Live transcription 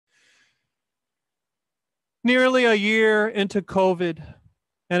Nearly a year into COVID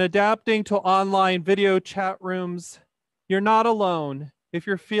and adapting to online video chat rooms, you're not alone if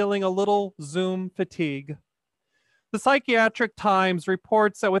you're feeling a little Zoom fatigue. The Psychiatric Times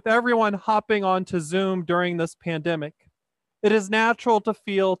reports that with everyone hopping onto Zoom during this pandemic, it is natural to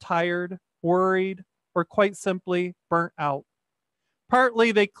feel tired, worried, or quite simply burnt out.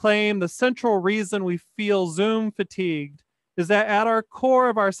 Partly, they claim the central reason we feel Zoom fatigued is that at our core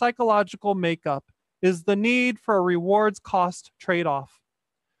of our psychological makeup is the need for a rewards cost trade off.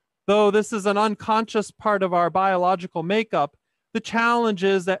 Though this is an unconscious part of our biological makeup, the challenge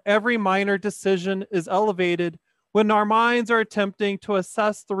is that every minor decision is elevated when our minds are attempting to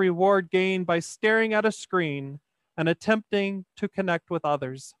assess the reward gained by staring at a screen and attempting to connect with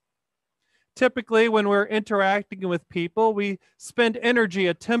others. Typically, when we're interacting with people, we spend energy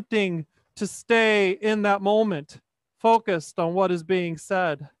attempting to stay in that moment, focused on what is being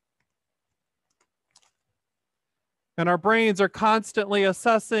said. And our brains are constantly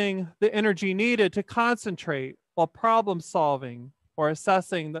assessing the energy needed to concentrate while problem solving or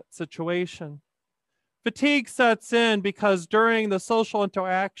assessing that situation. Fatigue sets in because during the social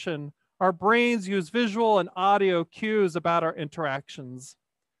interaction, our brains use visual and audio cues about our interactions.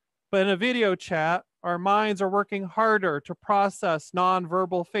 But in a video chat, our minds are working harder to process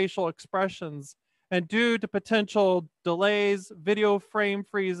nonverbal facial expressions, and due to potential delays, video frame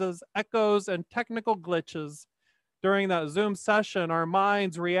freezes, echoes, and technical glitches, during that Zoom session, our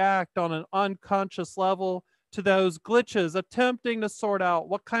minds react on an unconscious level to those glitches, attempting to sort out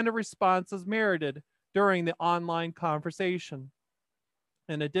what kind of response is merited during the online conversation.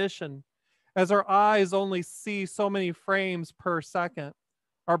 In addition, as our eyes only see so many frames per second,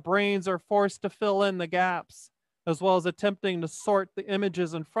 our brains are forced to fill in the gaps, as well as attempting to sort the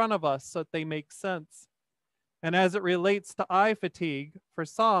images in front of us so that they make sense. And as it relates to eye fatigue, for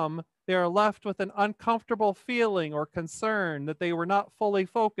some, they are left with an uncomfortable feeling or concern that they were not fully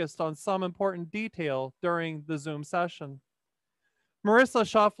focused on some important detail during the Zoom session. Marissa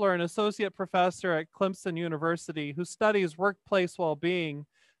Shuffler, an associate professor at Clemson University who studies workplace well-being,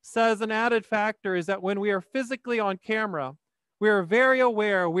 says an added factor is that when we are physically on camera, we are very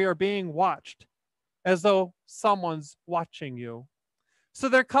aware we are being watched, as though someone's watching you. So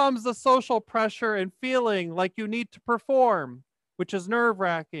there comes the social pressure and feeling like you need to perform, which is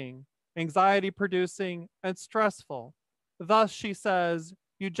nerve-wracking, anxiety-producing, and stressful. Thus, she says,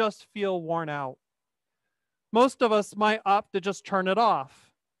 you just feel worn out. Most of us might opt to just turn it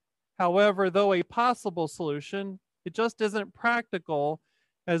off. However, though a possible solution, it just isn't practical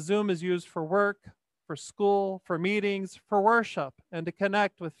as Zoom is used for work, for school, for meetings, for worship, and to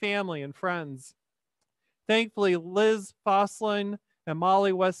connect with family and friends. Thankfully, Liz Fosslin and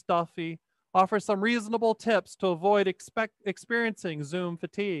Molly West Duffy offer some reasonable tips to avoid experiencing Zoom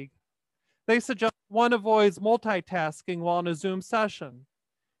fatigue. They suggest one avoids multitasking while in a Zoom session.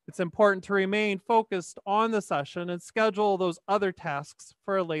 It's important to remain focused on the session and schedule those other tasks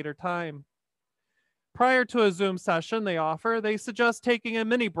for a later time. Prior to a Zoom session, they suggest taking a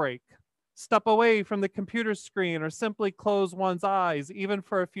mini break, step away from the computer screen, or simply close one's eyes, even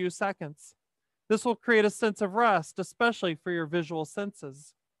for a few seconds. This will create a sense of rest, especially for your visual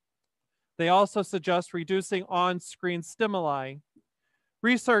senses. They also suggest reducing on-screen stimuli.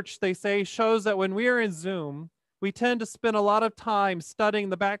 Research, they say, shows that when we are in Zoom, we tend to spend a lot of time studying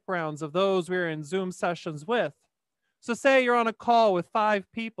the backgrounds of those we're in Zoom sessions with. So say you're on a call with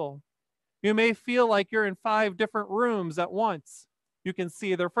 5 people. You may feel like you're in 5 different rooms at once. You can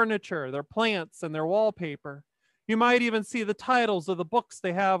see their furniture, their plants, and their wallpaper. You might even see the titles of the books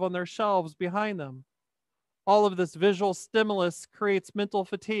they have on their shelves behind them. All of this visual stimulus creates mental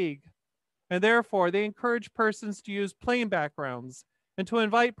fatigue, and therefore they encourage persons to use plain backgrounds and to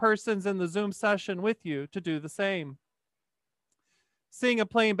invite persons in the Zoom session with you to do the same. Seeing a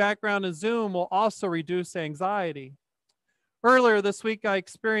plain background in Zoom will also reduce anxiety. Earlier this week, I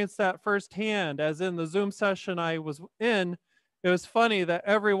experienced that firsthand, as in the Zoom session I was in, it was funny that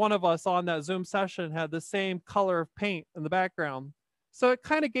every one of us on that Zoom session had the same color of paint in the background. So it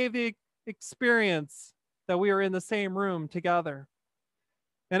kind of gave the experience that we were in the same room together.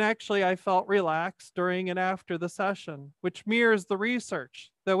 And actually, I felt relaxed during and after the session, which mirrors the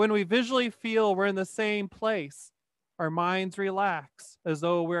research that when we visually feel we're in the same place, our minds relax as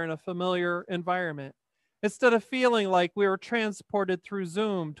though we're in a familiar environment, instead of feeling like we were transported through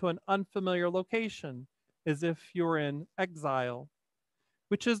Zoom to an unfamiliar location, as if you were in exile,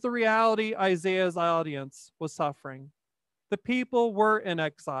 which is the reality Isaiah's audience was suffering. The people were in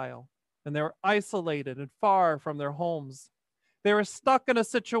exile, and they were isolated and far from their homes. They were stuck in a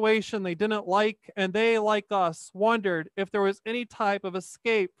situation they didn't like, and they, like us, wondered if there was any type of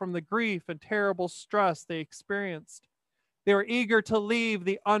escape from the grief and terrible stress they experienced. They were eager to leave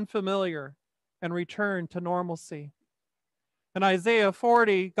the unfamiliar and return to normalcy. In Isaiah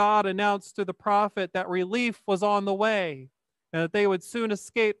 40, God announced through the prophet that relief was on the way and that they would soon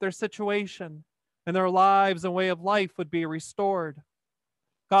escape their situation and their lives and way of life would be restored.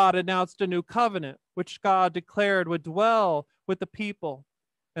 God announced a new covenant, which God declared would dwell with the people,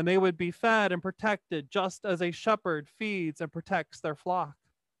 and they would be fed and protected just as a shepherd feeds and protects their flock.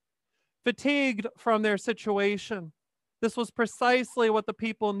 Fatigued from their situation, this was precisely what the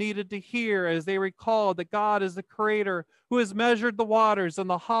people needed to hear as they recalled that God is the creator who has measured the waters in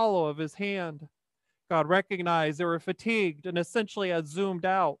the hollow of his hand. God recognized they were fatigued and essentially had zoomed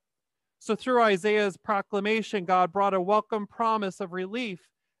out. So through Isaiah's proclamation, God brought a welcome promise of relief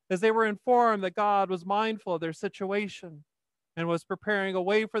as they were informed that God was mindful of their situation and was preparing a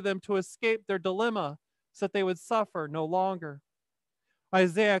way for them to escape their dilemma so that they would suffer no longer.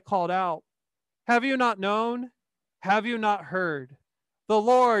 Isaiah called out, "Have you not known? Have you not heard? The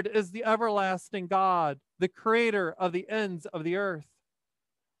Lord is the everlasting God, the creator of the ends of the earth."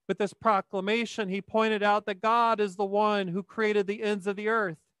 With this proclamation, he pointed out that God is the one who created the ends of the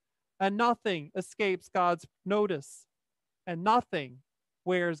earth, and nothing escapes God's notice, and nothing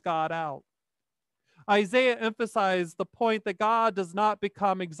wears God out. Isaiah emphasized the point that God does not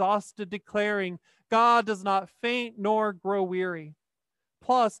become exhausted, declaring, God does not faint nor grow weary.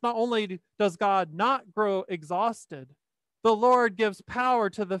 Plus, not only does God not grow exhausted, the Lord gives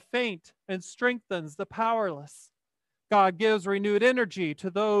power to the faint and strengthens the powerless. God gives renewed energy to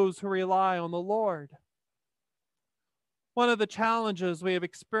those who rely on the Lord. One of the challenges we have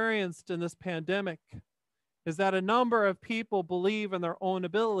experienced in this pandemic is that a number of people believe in their own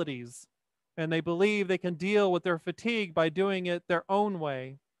abilities, and they believe they can deal with their fatigue by doing it their own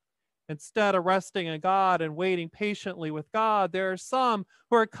way. Instead of resting in God and waiting patiently with God, there are some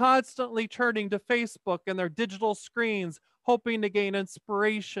who are constantly turning to Facebook and their digital screens, hoping to gain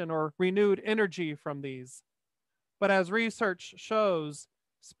inspiration or renewed energy from these. But as research shows,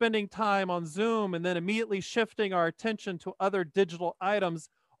 spending time on Zoom and then immediately shifting our attention to other digital items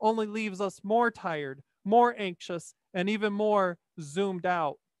only leaves us more tired, more anxious, and even more zoomed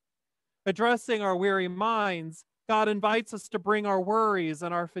out. Addressing our weary minds, God invites us to bring our worries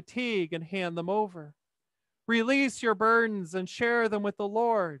and our fatigue and hand them over. Release your burdens and share them with the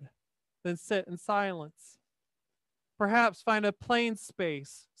Lord, then sit in silence. Perhaps find a plain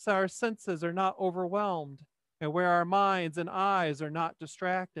space so our senses are not overwhelmed and where our minds and eyes are not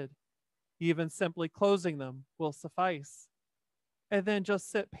distracted. Even simply closing them will suffice. And then just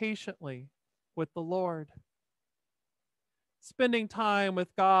sit patiently with the Lord. Spending time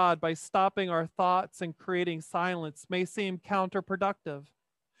with God by stopping our thoughts and creating silence may seem counterproductive,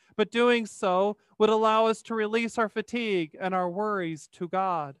 but doing so would allow us to release our fatigue and our worries to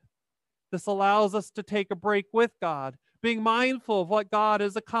God. This allows us to take a break with God, being mindful of what God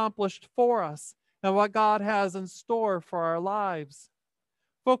has accomplished for us and what God has in store for our lives.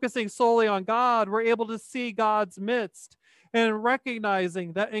 Focusing solely on God, we're able to see God's midst and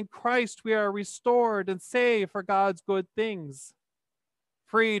recognizing that in Christ we are restored and saved for God's good things.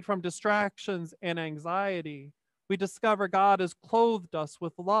 Freed from distractions and anxiety, we discover God has clothed us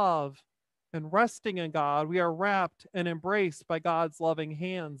with love, and resting in God, we are wrapped and embraced by God's loving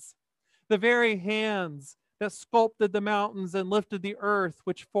hands. The very hands that sculpted the mountains and lifted the earth,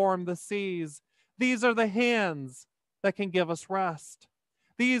 which formed the seas. These are the hands that can give us rest.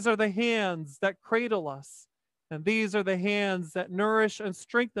 These are the hands that cradle us. And these are the hands that nourish and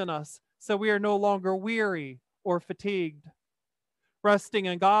strengthen us so we are no longer weary or fatigued. Resting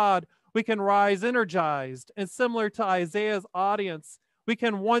in God, we can rise energized, and similar to Isaiah's audience, we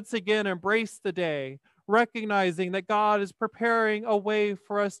can once again embrace the day, recognizing that God is preparing a way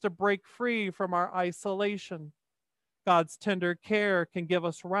for us to break free from our isolation. God's tender care can give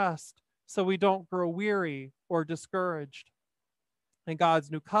us rest so we don't grow weary or discouraged. And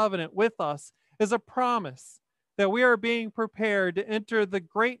God's new covenant with us is a promise that we are being prepared to enter the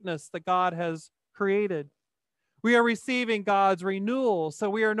greatness that God has created. We are receiving God's renewal, so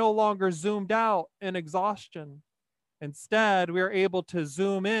we are no longer zoomed out in exhaustion. Instead, we are able to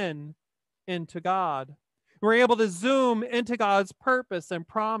zoom in into God. We're able to zoom into God's purpose and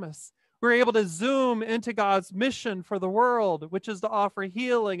promise. We're able to zoom into God's mission for the world, which is to offer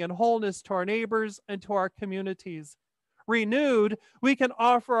healing and wholeness to our neighbors and to our communities. Renewed, we can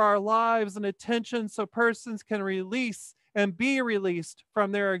offer our lives and attention so persons can release and be released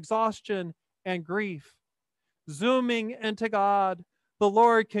from their exhaustion and grief. Zooming into God, the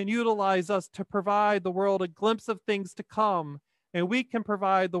Lord can utilize us to provide the world a glimpse of things to come And we can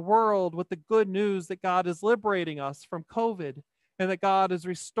provide the world with the good news that God is liberating us from COVID and that God is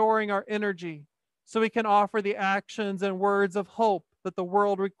restoring our energy so we can offer the actions and words of hope that the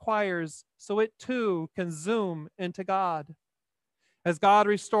world requires so it too can zoom into God. As God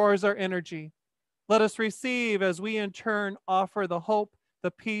restores our energy, let us receive as we in turn offer the hope,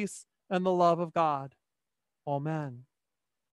 the peace, and the love of God. Amen.